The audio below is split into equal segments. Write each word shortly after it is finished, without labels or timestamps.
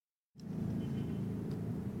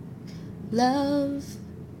Love,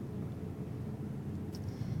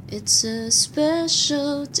 it's a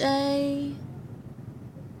special day.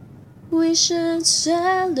 We should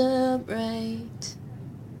celebrate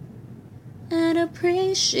and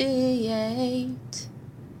appreciate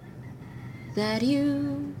that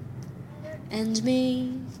you and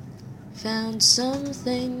me found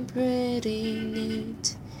something pretty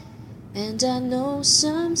neat. And I know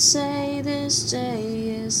some say this day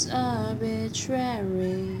is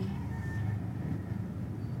arbitrary,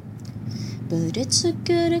 but it's a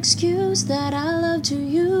good excuse that I love to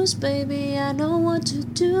use, baby. I know what to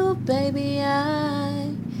do, baby. I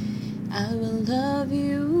will love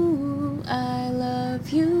you, I love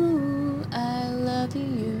you, I love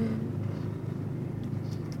you.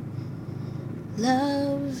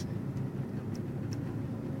 Love,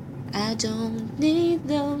 I don't need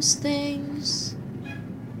those things.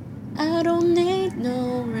 I don't need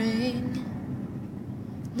no ring.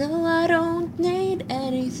 No, I don't need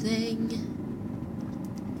anything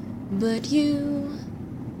but you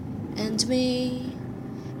and me.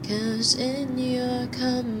 'Cause in your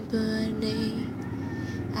company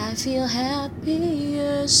I feel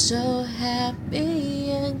happier, so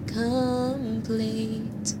happy and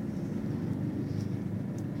complete.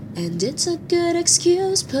 And it's a good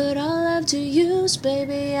excuse, put our love to use,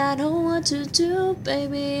 baby. I know what to do,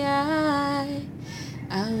 baby. I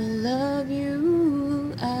will love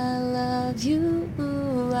you, I love you,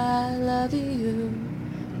 I love you.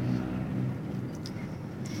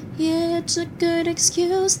 Yeah, it's a good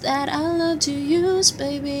excuse that I love to use,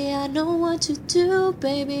 baby. I know what to do,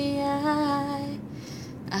 baby. I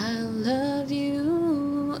love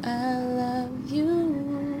you, I love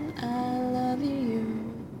you, I love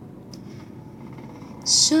you.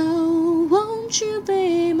 So won't you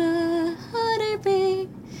be my honeybee,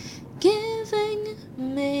 giving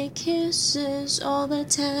me kisses all the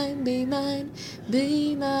time. Be mine,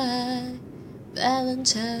 be my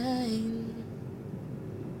Valentine.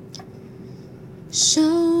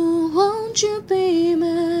 So won't you be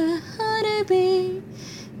my honeybee,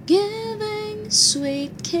 giving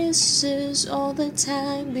sweet kisses all the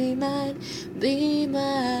time. Be mine, be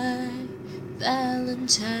my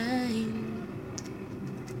Valentine.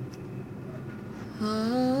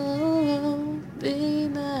 Oh, be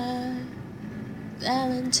my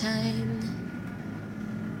Valentine.